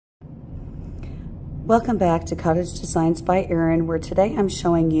Welcome back to Cottage Designs by Erin, where today I'm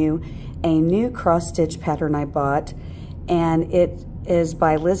showing you a new cross stitch pattern I bought, and it is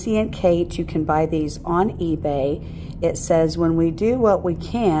by Lizzie Kate. You can buy these on eBay. It says, "When we do what we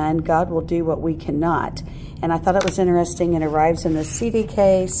can, God will do what we cannot." And I thought it was interesting. It arrives in the CD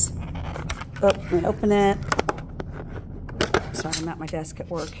case. Oh, let me open it. Sorry, I'm at my desk at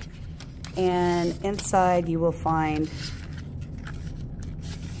work. And inside you will find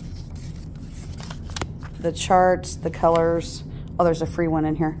the charts, the colors. Oh, there's a free one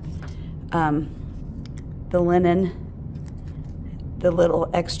in here. The linen, the little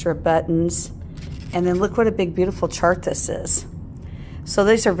extra buttons, and then look what a big, beautiful chart this is. So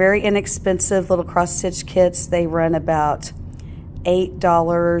these are very inexpensive little cross-stitch kits. They run about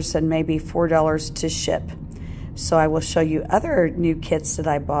 $8 and maybe $4 to ship. So I will show you other new kits that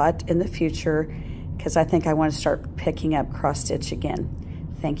I bought in the future, because I think I want to start picking up cross-stitch again.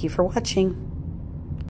 Thank you for watching.